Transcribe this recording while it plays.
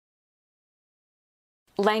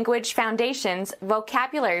Language Foundations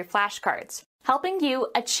Vocabulary Flashcards, helping you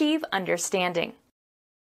achieve understanding.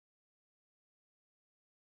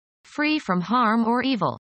 Free from harm or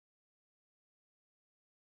evil.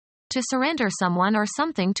 To surrender someone or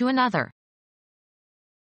something to another.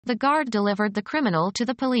 The guard delivered the criminal to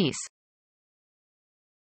the police.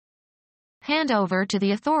 Hand over to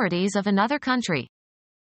the authorities of another country.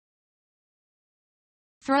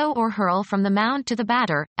 Throw or hurl from the mound to the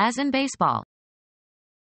batter, as in baseball.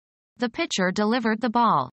 The pitcher delivered the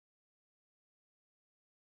ball.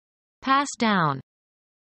 Pass down.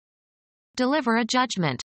 Deliver a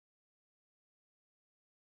judgment.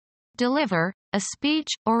 Deliver, a speech,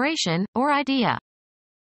 oration, or idea.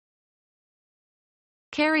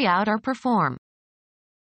 Carry out or perform.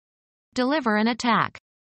 Deliver an attack.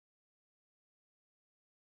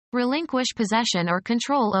 Relinquish possession or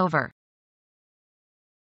control over.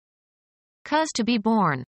 Cause to be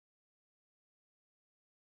born.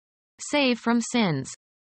 Save from sins.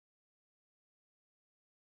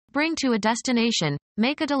 Bring to a destination,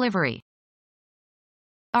 make a delivery.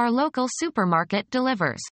 Our local supermarket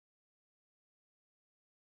delivers.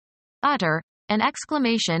 Utter, an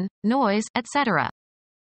exclamation, noise, etc.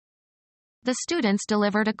 The students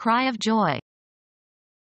delivered a cry of joy.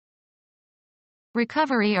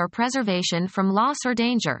 Recovery or preservation from loss or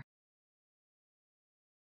danger.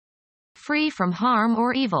 Free from harm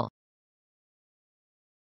or evil.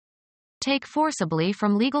 Take forcibly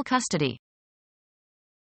from legal custody.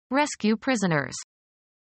 Rescue prisoners.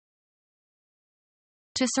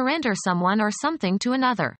 To surrender someone or something to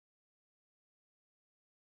another.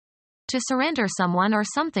 To surrender someone or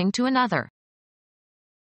something to another.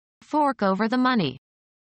 Fork over the money.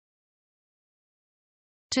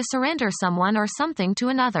 To surrender someone or something to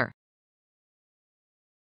another.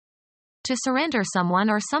 To surrender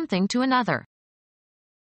someone or something to another.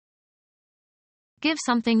 Give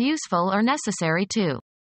something useful or necessary to.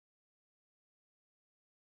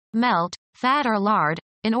 Melt, fat or lard,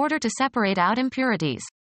 in order to separate out impurities.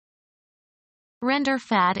 Render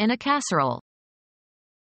fat in a casserole.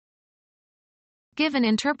 Give an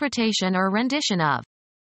interpretation or rendition of.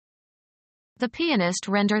 The pianist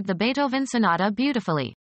rendered the Beethoven sonata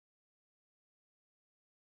beautifully.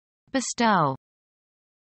 Bestow.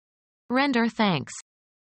 Render thanks.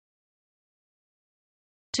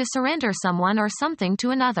 To surrender someone or something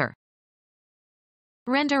to another.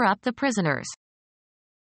 Render up the prisoners.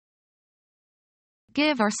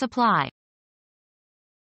 Give or supply.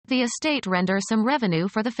 The estate renders some revenue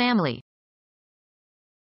for the family.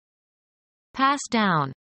 Pass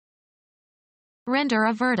down. Render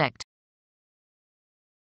a verdict.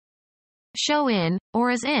 Show in, or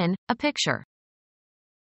as in, a picture.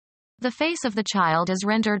 The face of the child is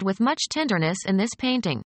rendered with much tenderness in this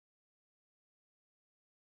painting.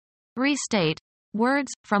 Restate,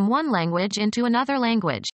 words, from one language into another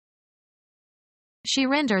language. She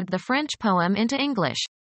rendered the French poem into English.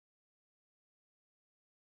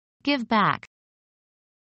 Give back.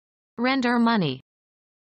 Render money.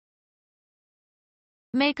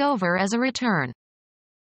 Make over as a return.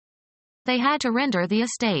 They had to render the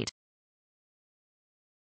estate.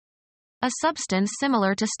 A substance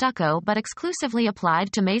similar to stucco but exclusively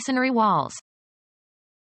applied to masonry walls.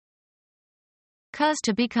 Cause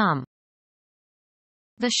to become.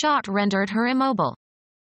 The shot rendered her immobile.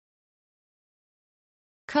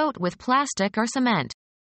 Coat with plastic or cement.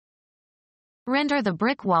 Render the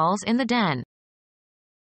brick walls in the den.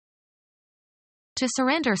 To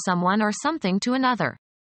surrender someone or something to another.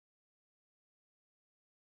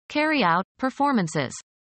 Carry out, performances.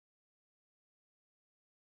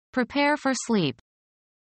 Prepare for sleep.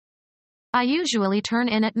 I usually turn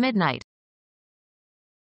in at midnight.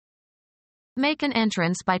 Make an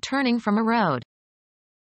entrance by turning from a road.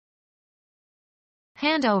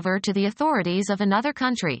 Hand over to the authorities of another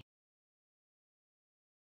country.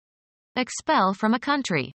 Expel from a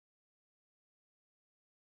country.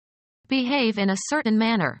 Behave in a certain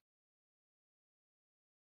manner.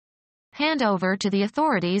 Hand over to the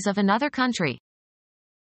authorities of another country.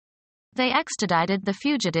 They extradited the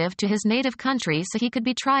fugitive to his native country so he could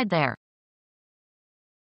be tried there.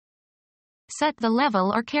 Set the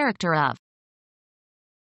level or character of.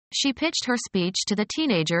 She pitched her speech to the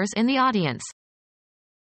teenagers in the audience.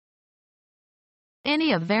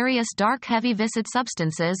 Any of various dark heavy viscid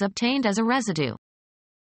substances obtained as a residue.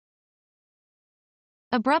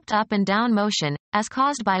 Abrupt up and down motion, as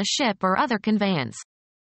caused by a ship or other conveyance.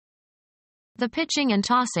 The pitching and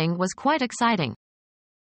tossing was quite exciting.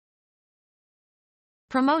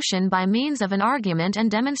 Promotion by means of an argument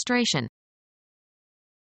and demonstration.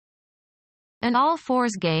 An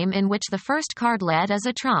all-fours game in which the first card led as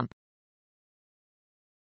a trump.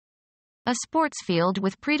 A sports field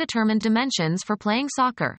with predetermined dimensions for playing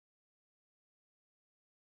soccer.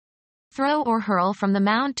 Throw or hurl from the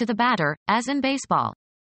mound to the batter, as in baseball.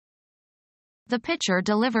 The pitcher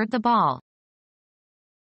delivered the ball.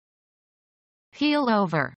 Heel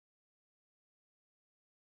over.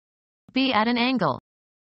 Be at an angle.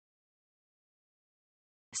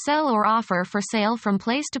 Sell or offer for sale from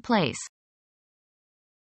place to place.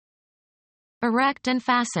 Erect and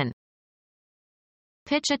fasten.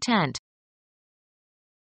 Pitch a tent.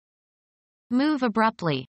 Move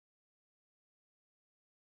abruptly.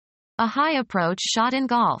 A high approach shot in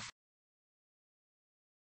golf.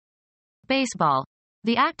 Baseball.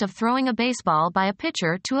 The act of throwing a baseball by a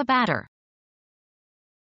pitcher to a batter.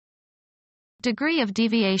 Degree of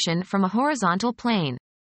deviation from a horizontal plane.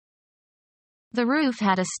 The roof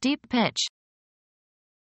had a steep pitch.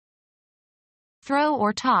 Throw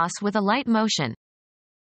or toss with a light motion.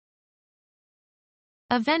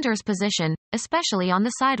 A vendor's position, especially on the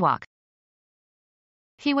sidewalk.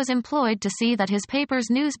 He was employed to see that his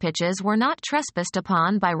paper's news pitches were not trespassed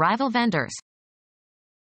upon by rival vendors.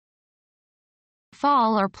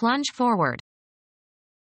 Fall or plunge forward.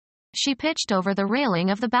 She pitched over the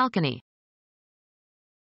railing of the balcony.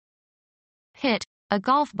 Hit, a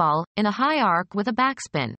golf ball, in a high arc with a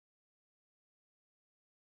backspin.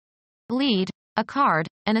 Lead, a card,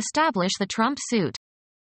 and establish the trump suit.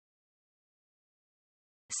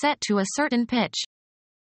 Set to a certain pitch.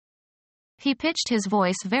 He pitched his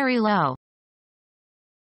voice very low.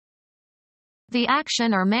 The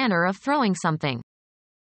action or manner of throwing something.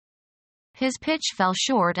 His pitch fell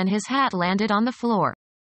short and his hat landed on the floor.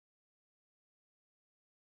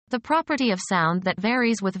 The property of sound that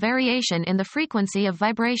varies with variation in the frequency of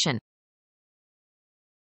vibration.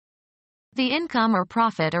 The income or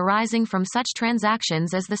profit arising from such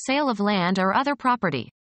transactions as the sale of land or other property.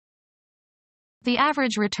 The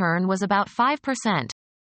average return was about 5%.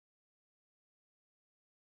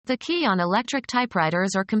 The key on electric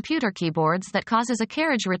typewriters or computer keyboards that causes a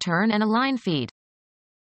carriage return and a line feed.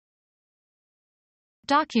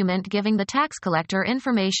 Document giving the tax collector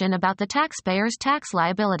information about the taxpayer's tax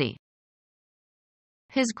liability.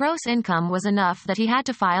 His gross income was enough that he had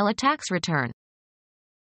to file a tax return.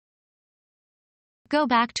 Go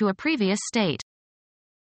back to a previous state.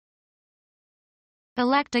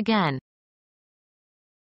 Elect again.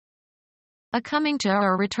 A coming to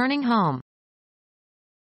or returning home.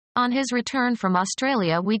 On his return from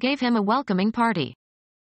Australia, we gave him a welcoming party.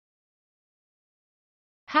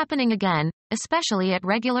 Happening again, especially at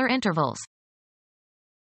regular intervals.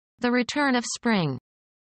 The return of spring.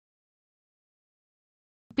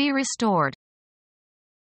 Be restored.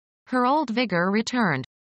 Her old vigor returned.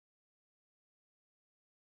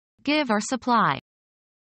 Give or supply.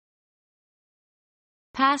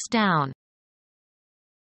 Pass down.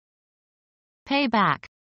 Pay back.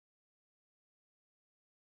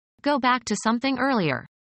 Go back to something earlier.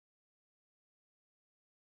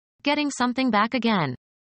 Getting something back again.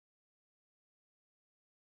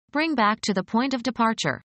 Bring back to the point of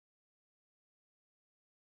departure.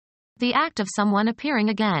 The act of someone appearing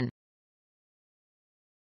again.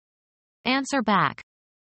 Answer back.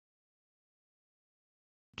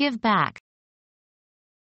 Give back.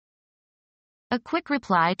 A quick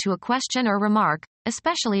reply to a question or remark,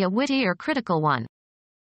 especially a witty or critical one.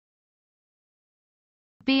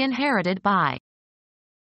 Be inherited by.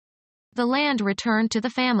 The land returned to the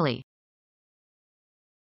family.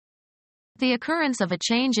 The occurrence of a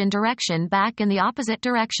change in direction back in the opposite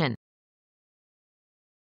direction.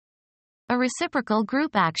 A reciprocal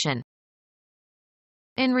group action.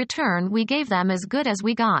 In return, we gave them as good as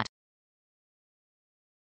we got.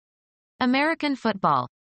 American football.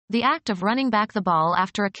 The act of running back the ball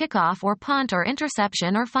after a kickoff or punt or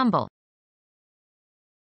interception or fumble.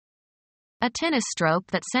 A tennis stroke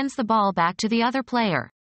that sends the ball back to the other player.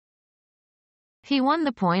 He won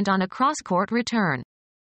the point on a cross-court return.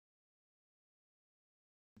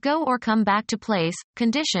 Go or come back to place,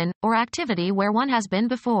 condition, or activity where one has been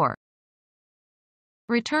before.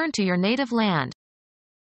 Return to your native land.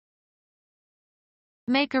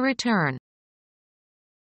 Make a return.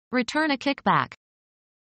 Return a kickback.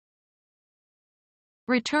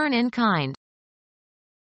 Return in kind.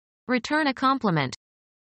 Return a compliment.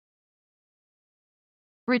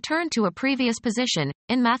 Return to a previous position,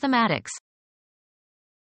 in mathematics.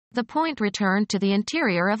 The point returned to the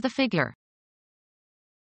interior of the figure.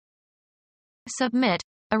 Submit,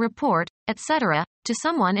 a report, etc., to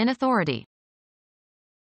someone in authority.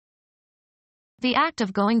 The act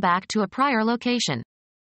of going back to a prior location.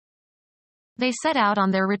 They set out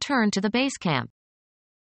on their return to the base camp.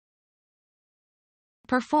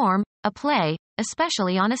 Perform, a play,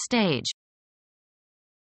 especially on a stage.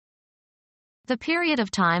 The period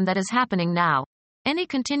of time that is happening now. Any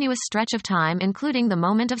continuous stretch of time including the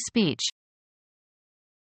moment of speech.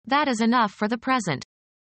 That is enough for the present.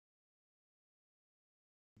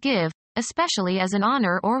 Give, especially as an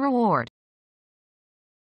honor or reward.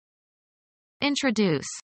 Introduce.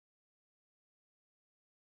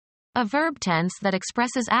 A verb tense that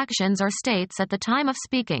expresses actions or states at the time of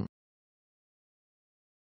speaking.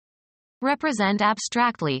 Represent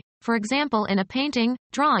abstractly, for example in a painting,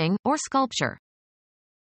 drawing, or sculpture.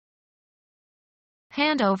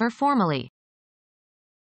 Hand over formally.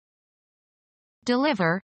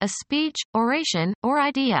 Deliver, a speech, oration, or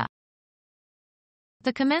idea.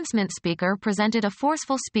 The commencement speaker presented a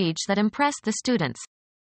forceful speech that impressed the students.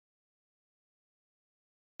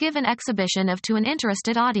 Give an exhibition of to an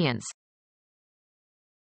interested audience.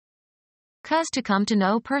 Cause to come to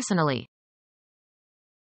know personally.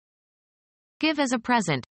 Give as a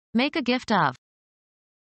present. Make a gift of.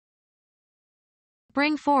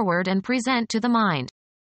 Bring forward and present to the mind.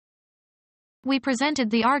 We presented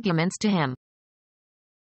the arguments to him.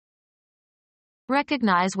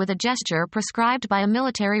 Recognize with a gesture prescribed by a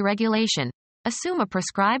military regulation. Assume a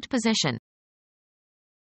prescribed position.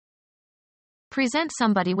 Present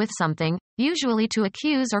somebody with something, usually to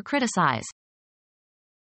accuse or criticize.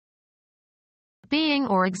 Being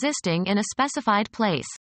or existing in a specified place.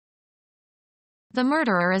 The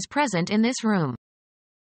murderer is present in this room.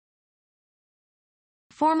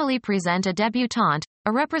 Formally present a debutante,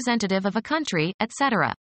 a representative of a country,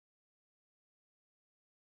 etc.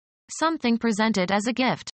 Something presented as a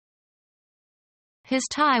gift. His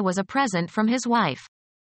tie was a present from his wife.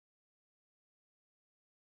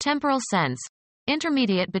 Temporal sense.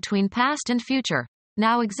 Intermediate between past and future,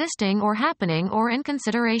 now existing or happening or in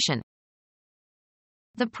consideration.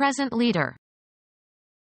 The present leader.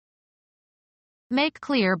 Make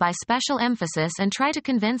clear by special emphasis and try to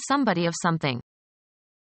convince somebody of something.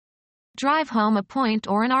 Drive home a point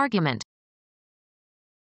or an argument.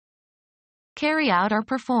 Carry out or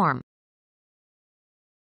perform.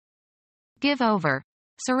 Give over.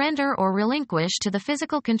 Surrender or relinquish to the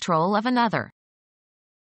physical control of another.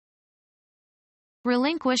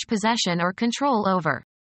 Relinquish possession or control over.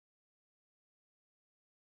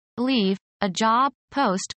 Leave, a job,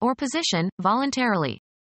 post, or position, voluntarily.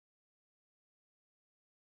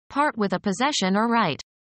 Part with a possession or right.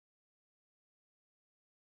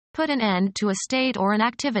 Put an end to a state or an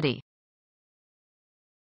activity.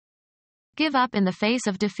 Give up in the face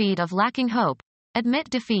of defeat of lacking hope. Admit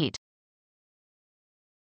defeat.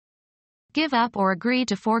 Give up or agree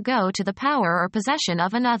to forego to the power or possession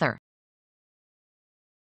of another.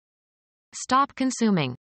 Stop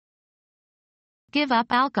consuming. Give up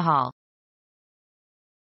alcohol.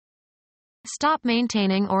 Stop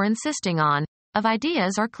maintaining or insisting on, of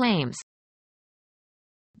ideas or claims.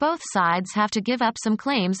 Both sides have to give up some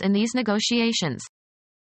claims in these negotiations.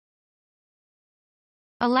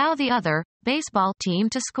 Allow the other, baseball team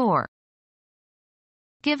to score.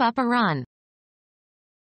 Give up a run.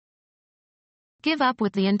 Give up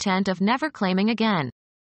with the intent of never claiming again.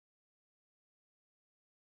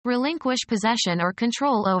 Relinquish possession or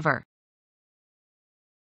control over.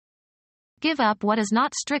 Give up what is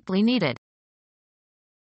not strictly needed.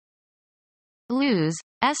 Lose,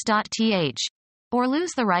 s.th. Or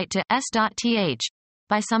lose the right to s.th.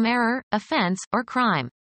 By some error, offense, or crime.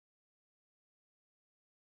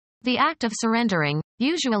 The act of surrendering,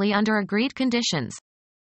 usually under agreed conditions.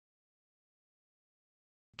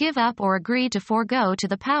 Give up or agree to forego to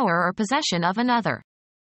the power or possession of another.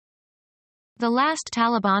 The last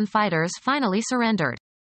Taliban fighters finally surrendered.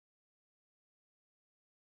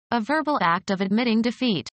 A verbal act of admitting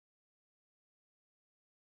defeat.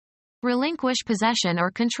 Relinquish possession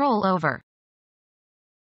or control over.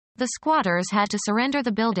 The squatters had to surrender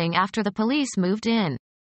the building after the police moved in.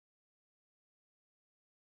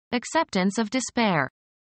 Acceptance of despair.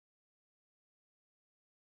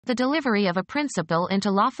 The delivery of a principal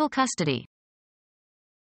into lawful custody.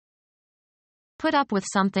 Put up with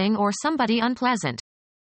something or somebody unpleasant.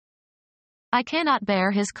 I cannot bear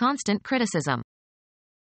his constant criticism.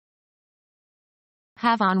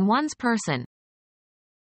 Have on one's person.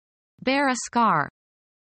 Bear a scar.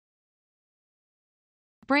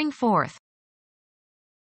 Bring forth.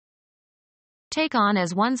 Take on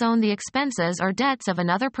as one's own the expenses or debts of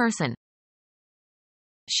another person.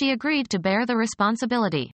 She agreed to bear the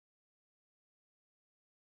responsibility.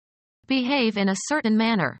 Behave in a certain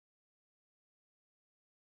manner.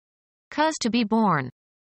 Cause to be born.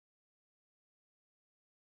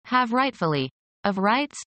 Have rightfully. Of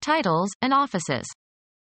rights, titles, and offices.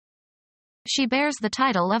 She bears the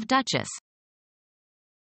title of Duchess.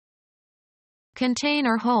 Contain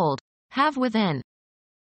or hold. Have within.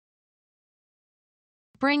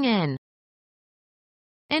 Bring in.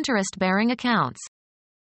 Interest-bearing accounts.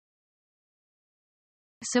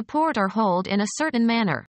 Support or hold in a certain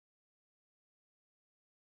manner.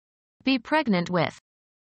 Be pregnant with.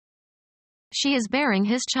 She is bearing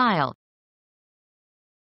his child.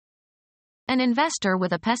 An investor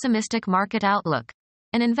with a pessimistic market outlook.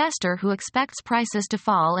 An investor who expects prices to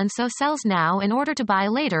fall and so sells now in order to buy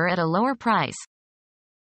later at a lower price.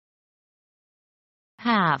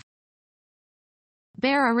 Have.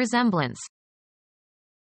 Bear a resemblance.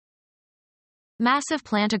 Massive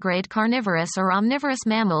plantigrade carnivorous or omnivorous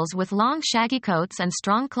mammals with long shaggy coats and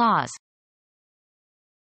strong claws.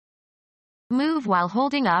 Move while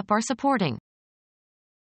holding up or supporting.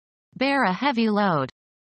 Bear a heavy load.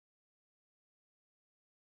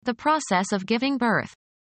 The process of giving birth.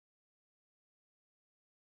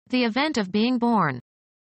 The event of being born.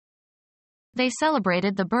 They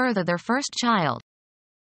celebrated the birth of their first child.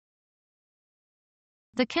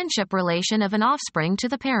 The kinship relation of an offspring to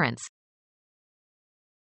the parents.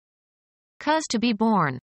 Cause to be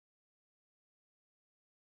born.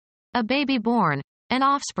 A baby born, an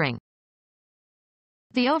offspring.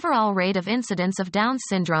 The overall rate of incidence of Down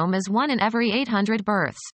syndrome is 1 in every 800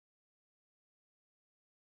 births.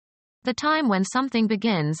 The time when something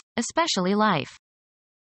begins, especially life.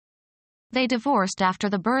 They divorced after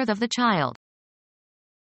the birth of the child.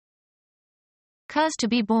 Cause to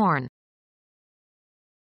be born.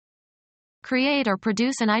 Create or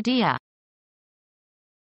produce an idea.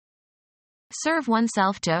 Serve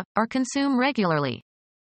oneself to, or consume regularly.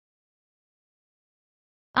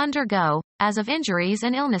 Undergo, as of injuries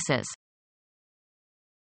and illnesses.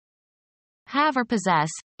 Have or possess,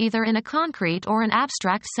 either in a concrete or an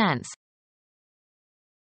abstract sense.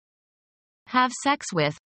 Have sex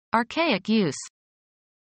with, archaic use.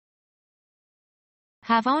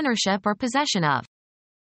 Have ownership or possession of.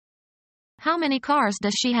 How many cars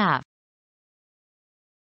does she have?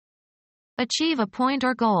 Achieve a point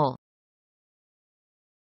or goal.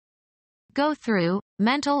 Go through,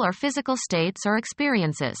 mental or physical states or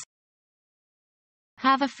experiences.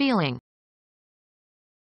 Have a feeling.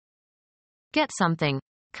 Get something.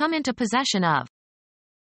 Come into possession of.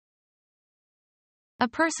 A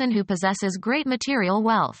person who possesses great material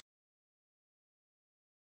wealth.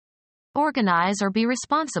 Organize or be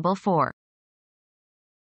responsible for.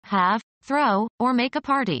 Have, throw, or make a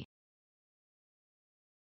party.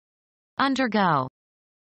 Undergo.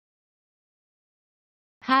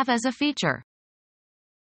 Have as a feature.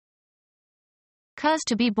 Cause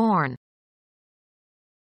to be born.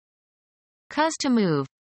 Cause to move.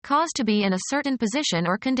 Cause to be in a certain position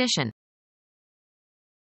or condition.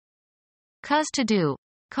 Cause to do.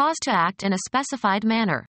 Cause to act in a specified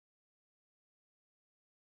manner.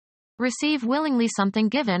 Receive willingly something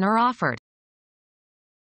given or offered.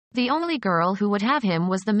 The only girl who would have him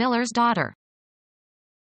was the miller's daughter.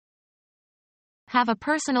 Have a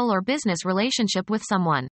personal or business relationship with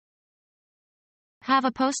someone. Have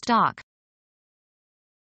a postdoc.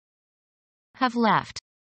 Have left.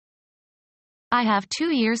 I have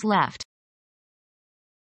 2 years left.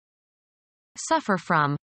 Suffer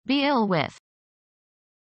from. Be ill with.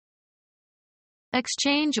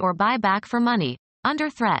 Exchange or buy back for money, under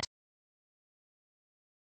threat.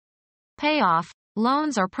 Pay off,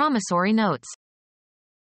 loans or promissory notes.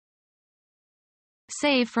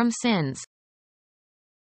 Save from sins.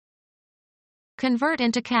 Convert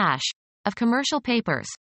into cash, of commercial papers.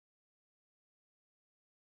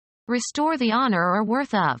 Restore the honor or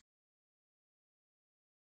worth of.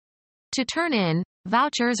 To turn in,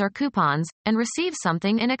 vouchers or coupons, and receive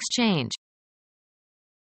something in exchange.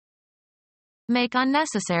 Make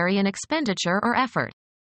unnecessary an expenditure or effort.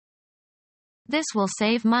 This will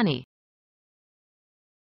save money.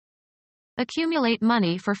 Accumulate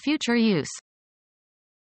money for future use.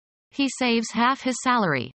 He saves half his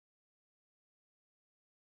salary.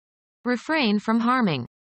 Refrain from harming.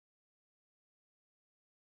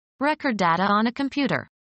 Record data on a computer.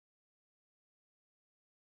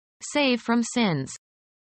 Save from sins.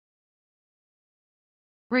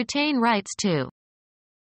 Retain rights to.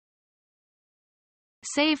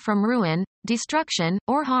 Save from ruin, destruction,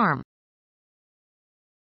 or harm.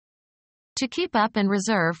 To keep up and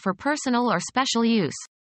reserve for personal or special use.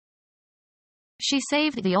 She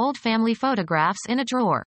saved the old family photographs in a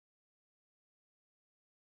drawer.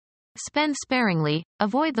 Spend sparingly,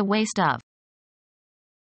 avoid the waste of.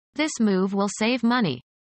 This move will save money.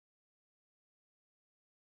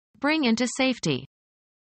 Bring into safety.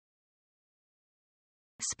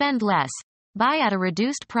 Spend less. Buy at a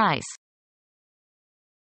reduced price.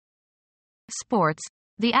 Sports.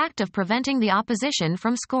 the act of preventing the opposition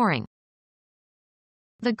from scoring.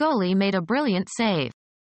 The goalie made a brilliant save.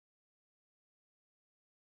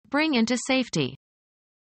 Bring into safety.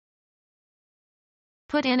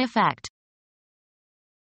 Put in effect.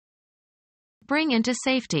 Bring into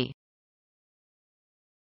safety.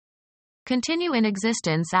 Continue in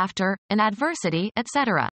existence after an adversity,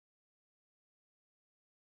 etc.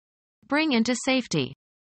 Bring into safety.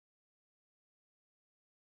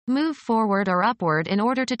 Move forward or upward in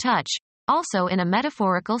order to touch, also in a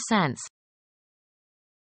metaphorical sense.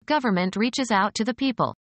 Government reaches out to the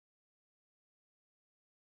people.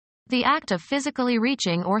 The act of physically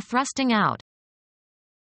reaching or thrusting out.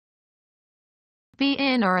 Be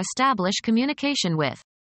in or establish communication with.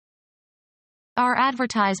 Our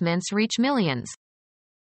advertisements reach millions.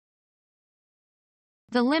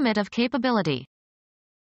 The limit of capability.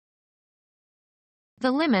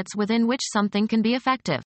 The limits within which something can be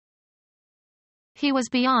effective. He was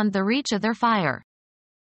beyond the reach of their fire.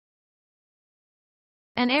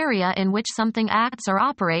 An area in which something acts or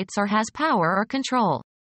operates or has power or control.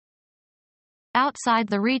 Outside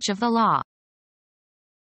the reach of the law.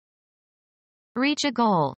 Reach a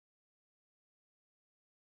goal.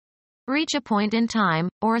 Reach a point in time,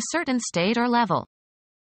 or a certain state or level.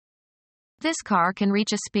 This car can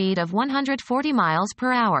reach a speed of 140 miles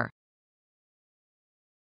per hour.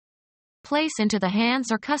 Place into the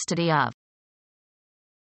hands or custody of.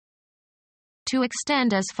 To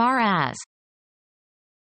extend as far as.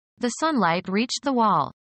 The sunlight reached the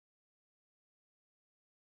wall.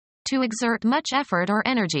 To exert much effort or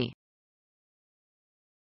energy.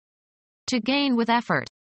 To gain with effort.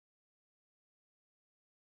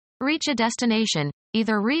 Reach a destination,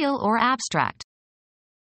 either real or abstract.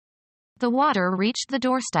 The water reached the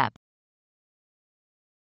doorstep.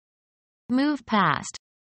 Move past.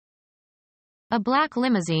 A black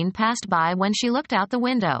limousine passed by when she looked out the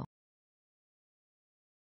window.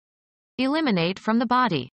 Eliminate from the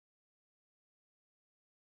body.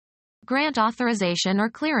 Grant authorization or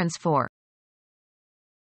clearance for.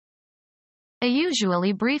 A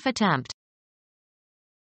usually brief attempt.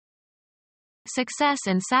 Success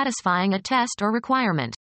in satisfying a test or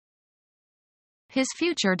requirement. His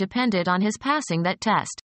future depended on his passing that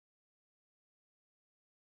test.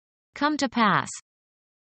 Come to pass.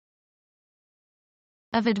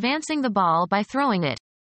 Of advancing the ball by throwing it.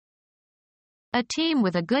 A team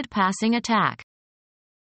with a good passing attack.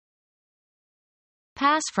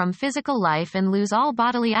 Pass from physical life and lose all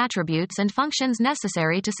bodily attributes and functions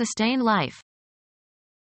necessary to sustain life.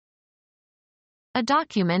 A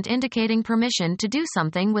document indicating permission to do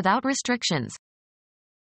something without restrictions.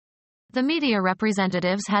 The media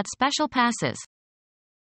representatives had special passes.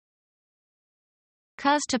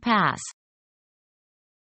 Cause to pass.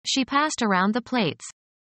 She passed around the plates.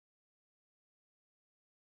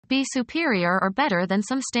 Be superior or better than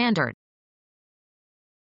some standard.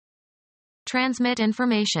 Transmit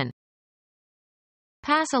information.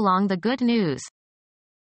 Pass along the good news.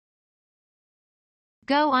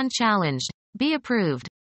 Go unchallenged. Be approved.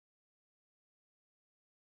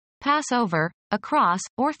 Pass over, across,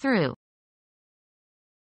 or through.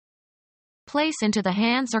 Place into the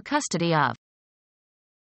hands or custody of.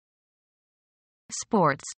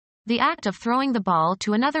 Sports. The act of throwing the ball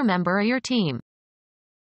to another member of your team.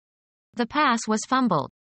 The pass was fumbled.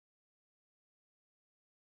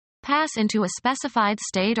 Pass into a specified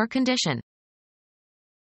state or condition.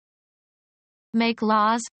 Make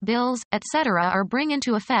laws, bills, etc. or bring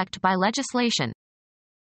into effect by legislation.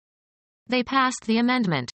 They passed the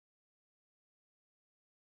amendment.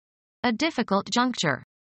 A difficult juncture.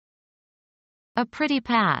 A pretty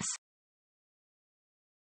pass.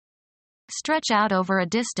 Stretch out over a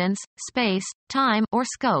distance, space, time, or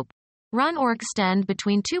scope. Run or extend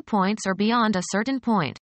between 2 points or beyond a certain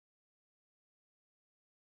point.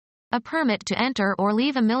 A permit to enter or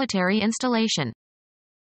leave a military installation.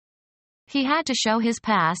 He had to show his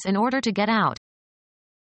pass in order to get out.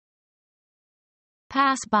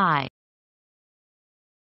 Pass by.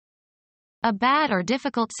 A bad or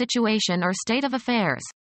difficult situation or state of affairs.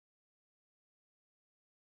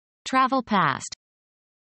 Travel past.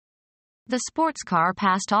 The sports car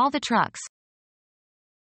passed all the trucks.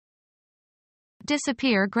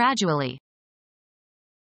 Disappear gradually.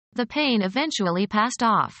 The pain eventually passed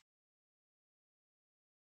off.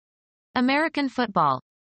 American football.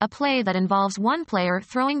 A play that involves one player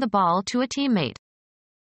throwing the ball to a teammate.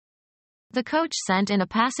 The coach sent in a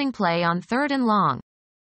passing play on 3rd and long.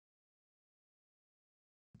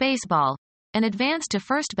 Baseball. An advance to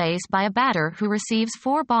first base by a batter who receives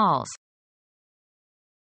 4 balls.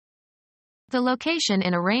 The location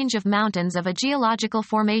in a range of mountains of a geological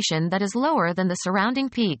formation that is lower than the surrounding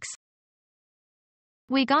peaks.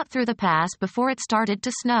 We got through the pass before it started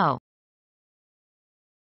to snow.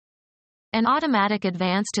 An automatic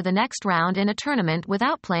advance to the next round in a tournament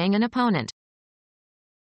without playing an opponent.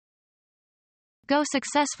 Go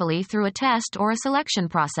successfully through a test or a selection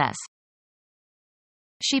process.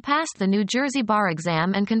 She passed the New Jersey bar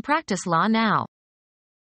exam and can practice law now.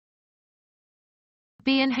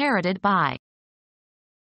 Be inherited by.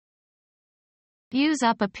 Use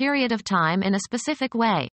up a period of time in a specific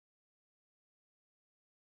way.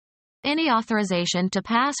 Any authorization to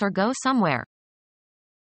pass or go somewhere.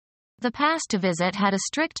 The pass to visit had a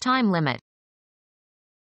strict time limit.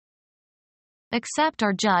 Accept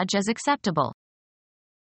or judge as acceptable.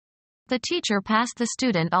 The teacher passed the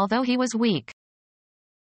student although he was weak.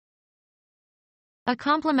 A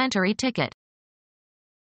complimentary ticket.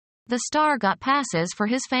 The star got passes for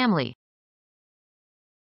his family.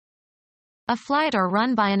 A flight or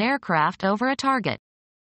run by an aircraft over a target.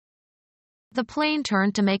 The plane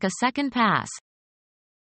turned to make a second pass.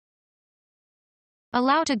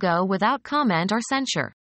 Allow to go without comment or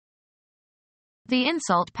censure. The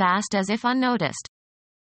insult passed as if unnoticed.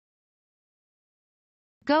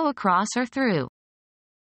 Go across or through.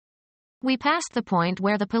 We passed the point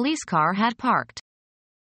where the police car had parked.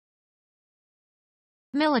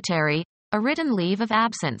 Military, a written leave of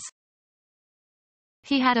absence.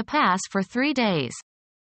 He had a pass for 3 days.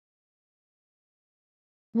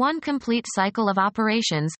 One complete cycle of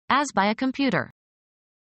operations, as by a computer.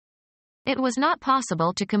 It was not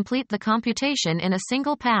possible to complete the computation in a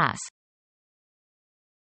single pass.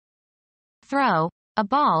 Throw, a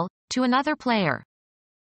ball, to another player.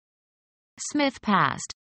 Smith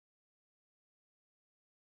passed.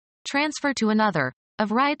 Transfer to another,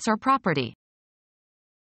 of rights or property.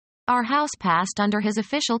 Our house passed under his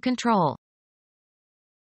official control.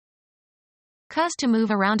 Cause to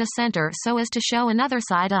move around a center so as to show another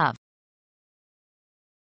side of.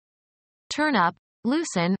 Turn up,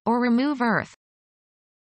 loosen, or remove earth.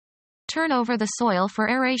 Turn over the soil for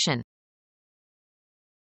aeration.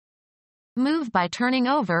 Move by turning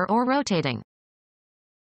over or rotating.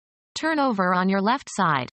 Turn over on your left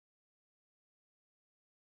side.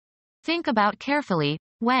 Think about carefully,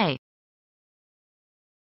 weigh.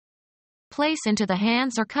 Place into the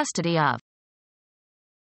hands or custody of.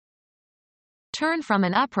 Turn from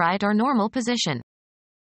an upright or normal position.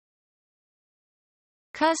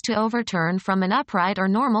 Cause to overturn from an upright or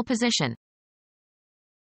normal position.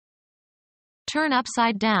 Turn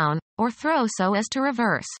upside down, or throw so as to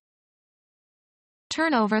reverse.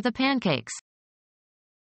 Turn over the pancakes.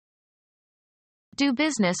 Do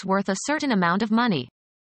business worth a certain amount of money.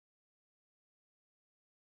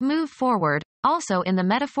 Move forward, also in the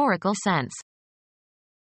metaphorical sense.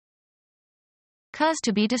 Cause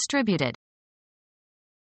to be distributed.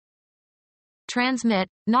 Transmit,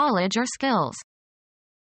 knowledge or skills.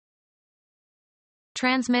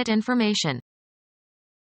 Transmit information.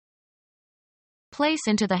 Place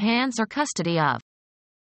into the hands or custody of.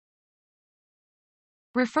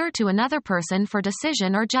 Refer to another person for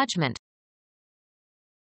decision or judgment.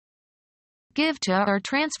 Give to or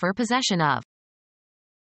transfer possession of.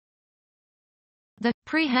 The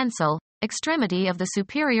prehensile extremity of the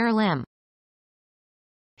superior limb.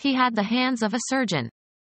 He had the hands of a surgeon.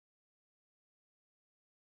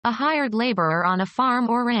 A hired laborer on a farm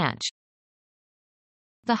or ranch.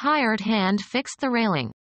 The hired hand fixed the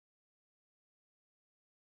railing.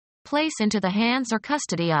 Place into the hands or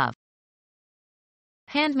custody of.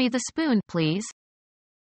 Hand me the spoon, please.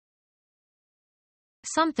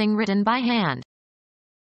 Something written by hand.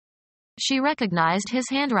 She recognized his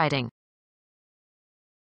handwriting.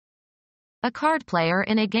 A card player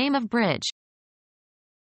in a game of bridge.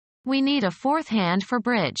 We need a fourth hand for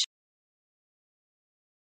bridge.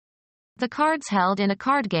 The cards held in a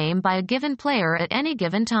card game by a given player at any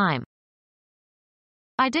given time.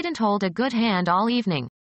 I didn't hold a good hand all evening.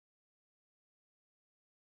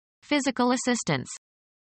 Physical assistance.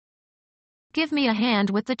 Give me a hand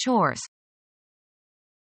with the chores.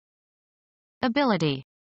 Ability.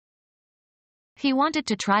 He wanted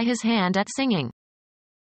to try his hand at singing.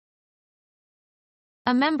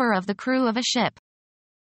 A member of the crew of a ship.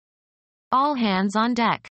 All hands on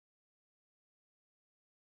deck.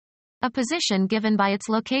 A position given by its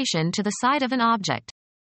location to the side of an object.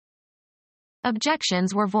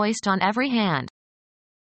 Objections were voiced on every hand.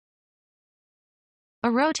 A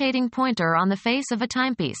rotating pointer on the face of a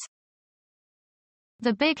timepiece.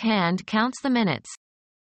 The big hand counts the minutes.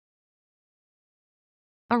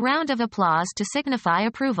 A round of applause to signify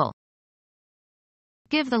approval.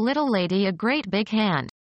 Give the little lady a great big hand.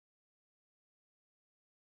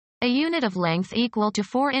 A unit of length equal to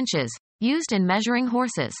 4 inches, used in measuring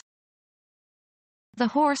horses. The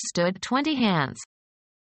horse stood 20 hands.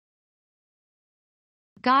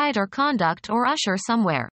 Guide or conduct or usher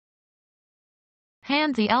somewhere.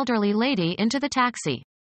 Hand the elderly lady into the taxi.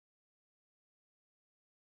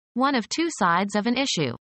 One of two sides of an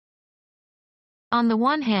issue. On the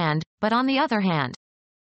one hand, but on the other hand.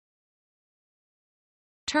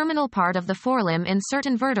 Terminal part of the forelimb in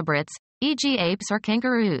certain vertebrates, e.g. apes or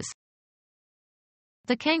kangaroos.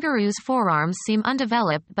 The kangaroo's forearms seem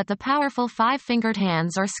undeveloped, but the powerful 5-fingered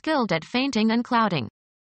hands are skilled at feinting and clouting.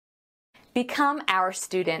 Become our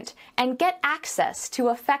student and get access to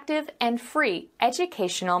effective and free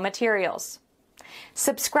educational materials.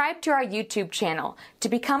 Subscribe to our YouTube channel to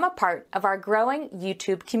become a part of our growing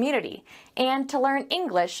YouTube community and to learn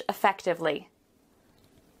English effectively.